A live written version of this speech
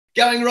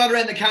Going right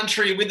around the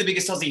country with the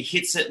biggest Aussie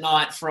hits at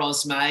night for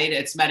Oz, mate.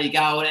 It's Matty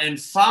Gold and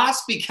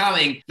fast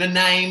becoming the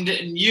named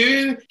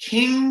new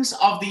kings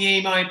of the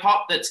emo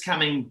pop that's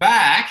coming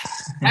back.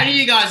 How do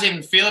you guys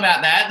even feel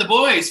about that? The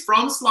boys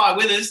from SLY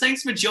WITHERS,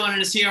 thanks for joining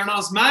us here on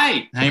Oz,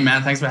 mate. Hey,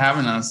 Matt, thanks for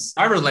having us.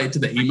 I relate to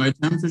the emo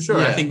term for sure.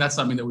 Yeah. I think that's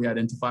something that we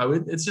identify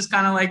with. It's just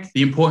kind of like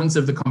the importance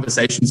of the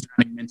conversation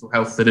surrounding mental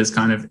health that has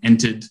kind of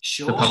entered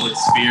the public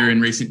sphere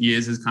in recent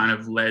years has kind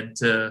of led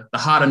to the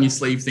heart on your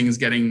sleeve things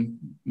getting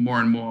more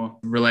and more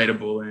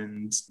relatable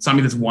and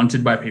something that's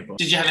wanted by people.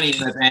 Did you have any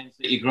other bands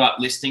that you grew up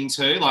listening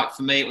to? Like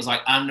for me, it was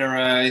like Under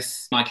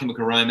Oath, My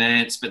Chemical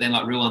Romance, but then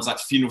like real ones like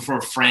Funeral for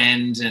a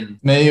Friend and...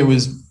 Me, it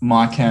was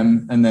My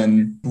Chem, and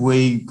then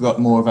we got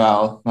more of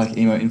our like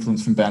emo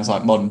influence from bands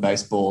like Modern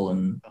Baseball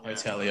and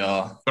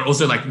Hotelier. But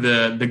also like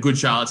the Good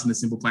Charlottes and the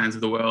Simple Plans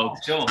of the world.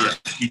 Sure. Yeah,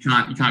 you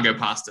can't go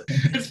past it.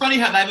 It's funny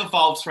how they've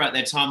evolved throughout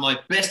their time.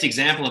 Like best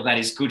example of that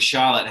is Good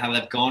Charlotte, how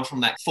they've gone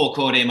from that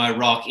four-chord emo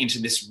rock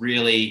into this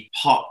really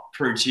hot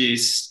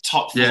produced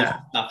top floor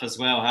stuff as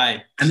well,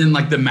 hey? And then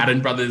like the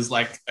Madden Brothers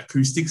like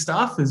acoustic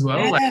stuff as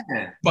well.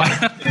 Yeah.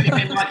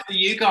 And like for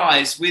you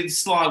guys with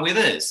SLY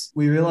WITHERS.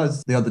 We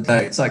realised the other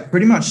day, it's like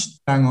pretty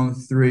much bang on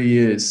 3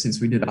 years since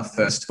we did our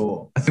first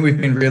tour. I think we've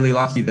been really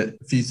lucky that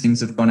a few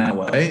things have gone our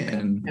way,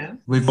 and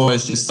we've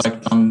always just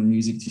like done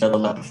music together.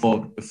 Like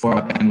before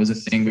our band was a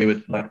thing, we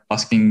were like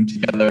busking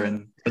together,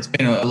 and it's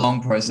been a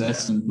long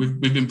process. And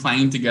we've been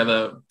playing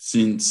together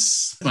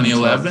since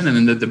 2011,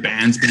 and then the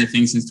band's been a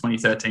thing since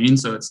 2013.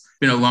 So it's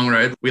been a long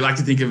road. We like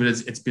to think of it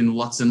as it's been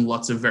lots and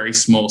lots of very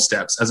small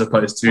steps as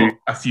opposed to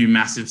a few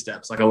massive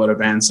steps like a lot of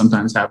bands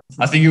sometimes have.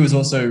 I think it was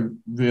also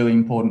really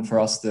important for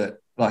us that,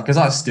 like, because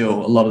I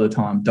still, a lot of the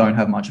time, don't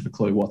have much of a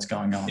clue what's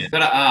going on. Yeah. Got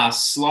to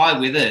ask, SLY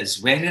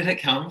WITHERS, where did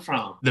it come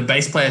from? The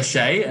bass player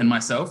Shay and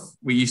myself,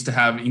 we used to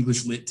have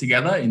English Lit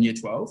together in year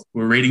 12.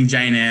 We were reading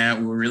Jane Eyre.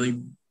 We were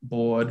really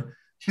bored.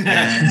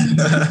 And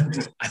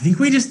I think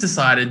we just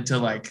decided to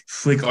like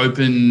flick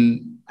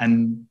open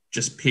and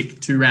just pick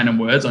two random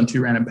words on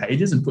two random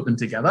pages and put them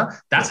together.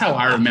 That's how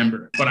I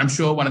remember it. But I'm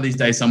sure one of these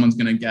days someone's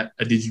going to get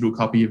a digital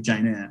copy of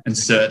Jane Eyre and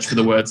search for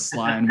the words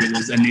SLY and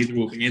WITHERS, and neither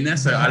will be in there.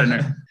 So I don't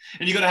know.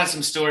 And you've got to have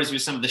some stories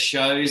with some of the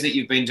shows that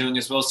you've been doing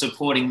as well,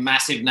 supporting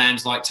massive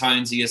names like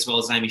Tonesy as well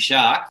as Amy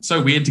Shark.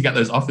 So weird to get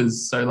those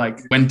offers. So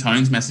like when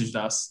Tones messaged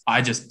us,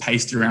 I just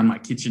paced around my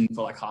kitchen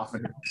for like half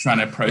an hour trying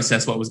to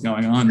process what was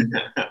going on.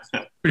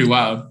 Pretty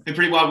wild. They're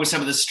pretty wild with some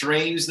of the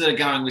streams that are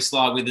going with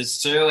SLY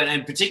WITHERS too,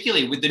 and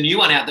particularly with the new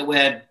one out that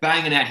we're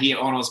banging out here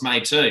on Oz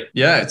Made too.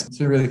 Yeah, it's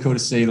been really cool to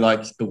see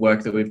like the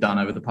work that we've done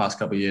over the past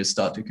couple of years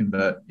start to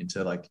convert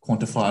into like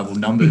quantifiable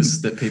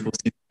numbers that people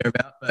seem to care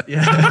about. But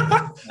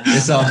yeah,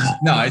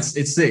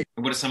 it's sick.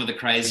 And what are some of the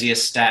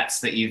craziest stats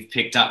that you've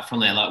picked up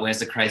from there? Like, where's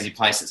the crazy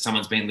place that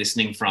someone's been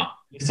listening from?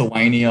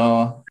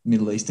 Lithuania,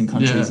 Middle Eastern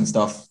countries and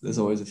stuff. There's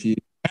always a few.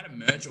 I had a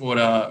merch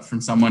order from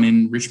someone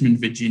in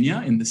Richmond,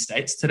 Virginia in the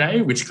States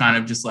today, which kind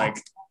of just like,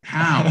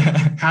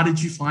 how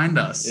did you find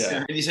us?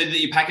 Yeah. And you said that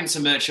you're packing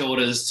some merch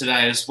orders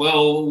today as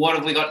well. What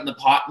have we got in the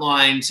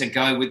pipeline to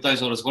go with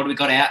those orders? What have we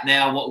got out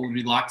now? What would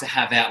we like to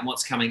have out, and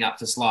what's coming up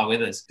for SLY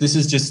WITHERS? This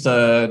is just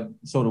a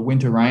sort of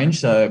winter range.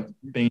 So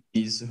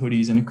beanies,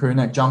 hoodies and a crew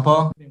neck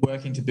jumper. Been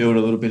working to build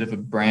a little bit of a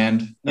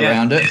brand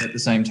around it at the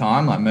same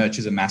time. Like merch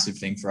is a massive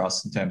thing for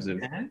us in terms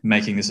of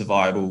making this a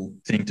viable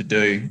thing to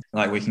do.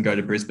 Like we can go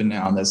to Brisbane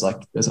now and there's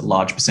a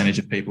large percentage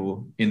of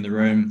people in the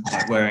room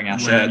like wearing our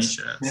shirts.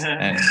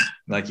 And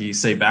like you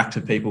see back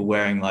to people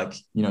wearing like,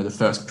 you know, the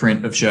first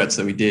print of shirts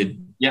that we did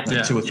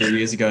 2 or 3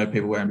 years ago,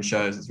 people wearing to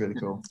shows. It's really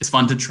cool. It's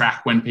fun to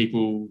track when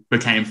people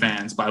became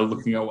fans by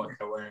looking at what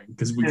they're wearing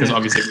because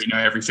obviously we know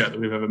every shirt that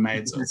we've ever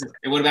made. So.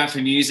 And what about for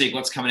music?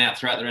 What's coming out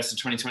throughout the rest of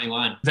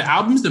 2021? The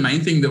album's the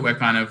main thing that we're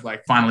kind of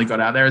like finally got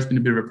out there. It's been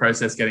a bit of a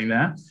process getting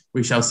there.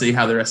 We shall see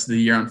how the rest of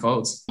the year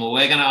unfolds. Well,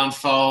 we're going to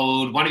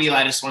unfold one of your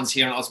latest ones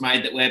here on Oz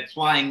Made that we're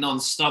playing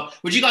non-stop.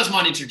 Would you guys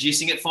mind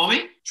introducing it for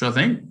me? Sure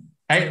thing.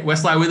 Hey, we're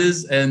SLY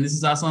WITHERS, and this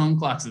is our song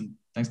Clarkson.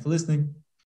 Thanks for listening.